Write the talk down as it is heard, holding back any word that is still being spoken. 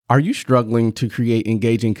Are you struggling to create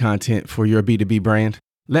engaging content for your B2B brand?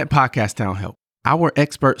 Let Podcast Town help. Our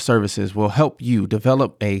expert services will help you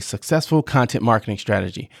develop a successful content marketing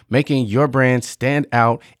strategy, making your brand stand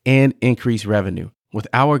out and increase revenue. With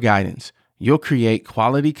our guidance, you'll create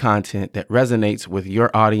quality content that resonates with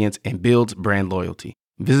your audience and builds brand loyalty.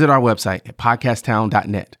 Visit our website at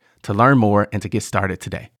podcasttown.net to learn more and to get started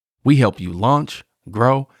today. We help you launch,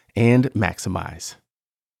 grow, and maximize.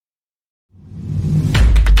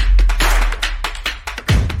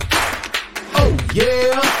 Oh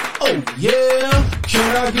yeah, oh yeah,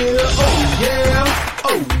 can I get a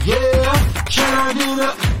oh yeah, can I get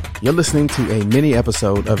a... You're listening to a mini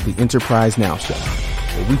episode of the Enterprise Now Show,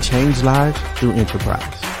 where we change lives through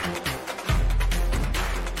enterprise.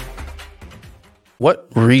 What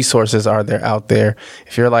resources are there out there,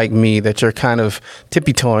 if you're like me, that you're kind of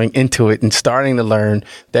tippy-toeing into it and starting to learn,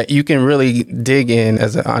 that you can really dig in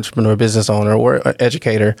as an entrepreneur, business owner, or an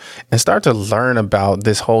educator and start to learn about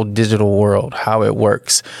this whole digital world, how it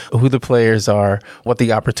works, who the players are, what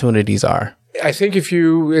the opportunities are? I think if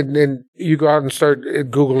you you go out and start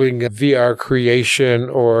Googling VR creation,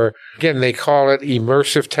 or again, they call it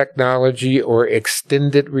immersive technology or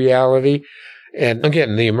extended reality. And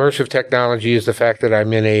again, the immersive technology is the fact that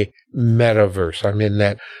I'm in a metaverse. I'm in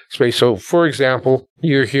that space. So, for example,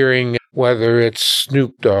 you're hearing whether it's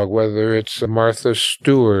Snoop Dogg, whether it's Martha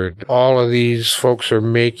Stewart, all of these folks are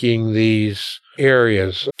making these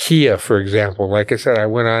areas. Kia, for example, like I said, I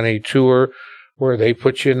went on a tour where they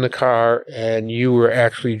put you in the car and you were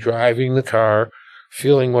actually driving the car,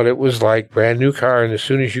 feeling what it was like, brand new car. And as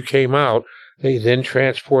soon as you came out, they then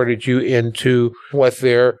transported you into what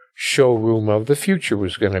their showroom of the future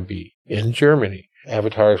was going to be in Germany.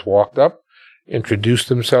 Avatars walked up, introduced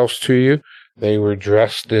themselves to you. They were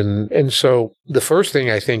dressed in, and so the first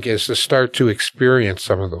thing I think is to start to experience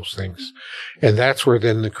some of those things. And that's where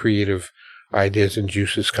then the creative ideas and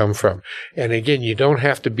juices come from. And again, you don't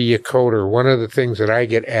have to be a coder. One of the things that I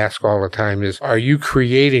get asked all the time is, are you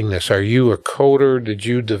creating this? Are you a coder? Did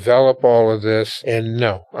you develop all of this? And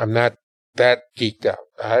no, I'm not that geeked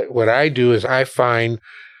out. What I do is I find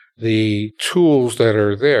the tools that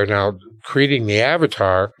are there. Now, creating the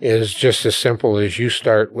avatar is just as simple as you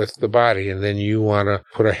start with the body, and then you want to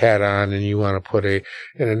put a hat on, and you want to put and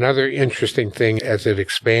another interesting thing as it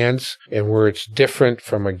expands and where it's different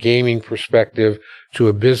from a gaming perspective to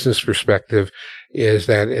a business perspective is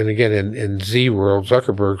that, and again, in Z world,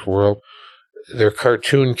 Zuckerberg's world, they're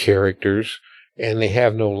cartoon characters and they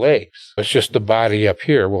have no legs. It's just the body up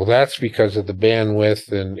here. Well, that's because of the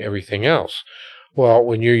bandwidth and everything else. Well,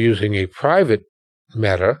 when you're using a private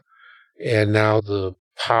meta, and now the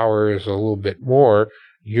power is a little bit more,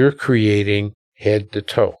 you're creating head to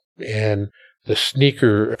toe. And the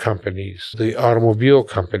sneaker companies, the automobile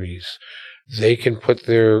companies, they can put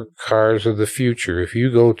their cars of the future. If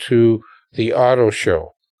you go to the auto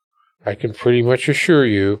show, I can pretty much assure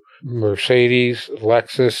you, Mercedes,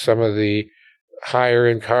 Lexus, some of the higher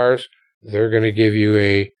end cars, they're going to give you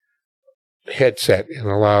a headset and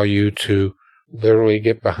allow you to literally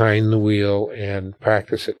get behind the wheel and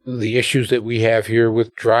practice it. The issues that we have here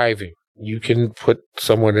with driving, you can put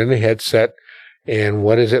someone in a headset, and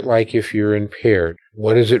what is it like if you're impaired?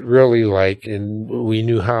 What is it really like? And we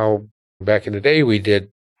knew how back in the day we did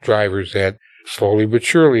driver's ed. Slowly but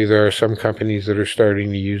surely, there are some companies that are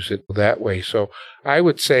starting to use it that way. So I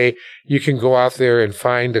would say you can go out there and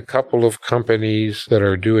find a couple of companies that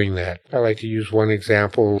are doing that. I like to use one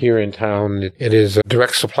example here in town. It is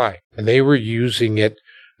Direct Supply. And they were using it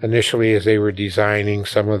initially as they were designing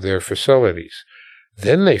some of their facilities.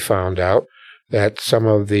 Then they found out that some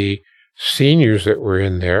of the seniors that were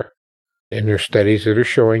in there, and there are studies that are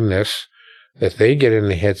showing this, that they get in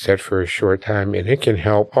the headset for a short time, and it can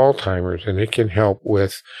help Alzheimer's, and it can help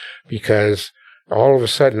with, because all of a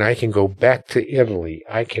sudden I can go back to Italy.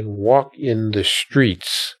 I can walk in the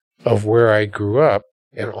streets of where I grew up,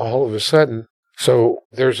 and all of a sudden, so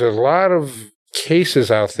there's a lot of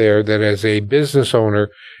cases out there that as a business owner,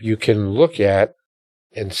 you can look at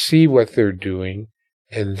and see what they're doing,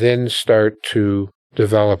 and then start to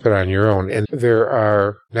develop it on your own. And there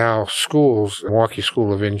are now schools, Milwaukee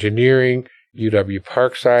School of Engineering, UW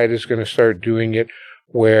Parkside is going to start doing it,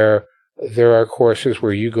 where there are courses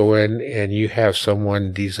where you go in and you have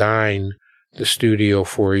someone design the studio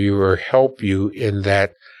for you or help you in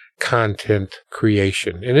that content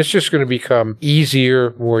creation. And it's just going to become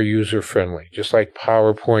easier, more user-friendly, just like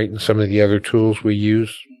PowerPoint and some of the other tools we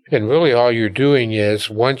use. And really all you're doing is,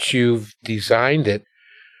 once you've designed it,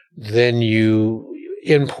 then you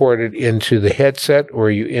import it into the headset,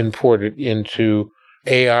 or you import it into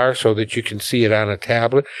AR so that you can see it on a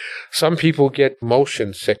tablet. Some people get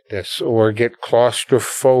motion sickness or get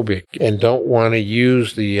claustrophobic and don't want to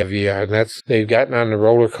use the VR. And they've gotten on the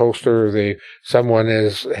roller coaster, or someone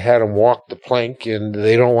has had them walk the plank and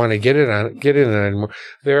they don't want to get in it anymore.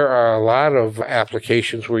 There are a lot of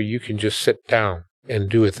applications where you can just sit down and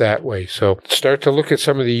do it that way. So start to look at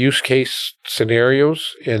some of the use case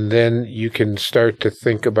scenarios, and then you can start to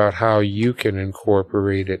think about how you can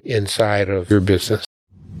incorporate it inside of your business.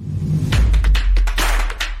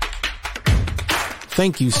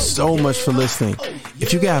 Thank you so much for listening.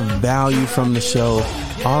 If you got value from the show,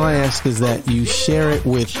 all I ask is that you share it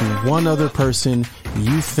with one other person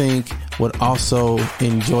you think would also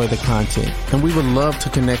enjoy the content. And we would love to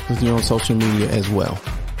connect with you on social media as well.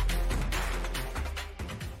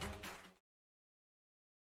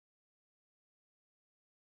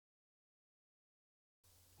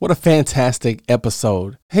 What a fantastic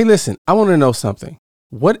episode. Hey, listen, I want to know something.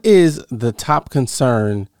 What is the top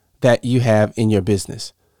concern that you have in your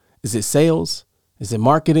business? Is it sales? Is it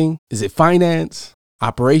marketing? Is it finance?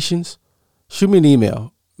 Operations? Shoot me an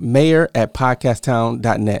email,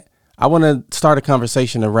 mayor@podcasttown.net. I want to start a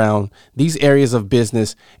conversation around these areas of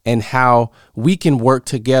business and how we can work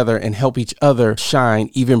together and help each other shine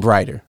even brighter.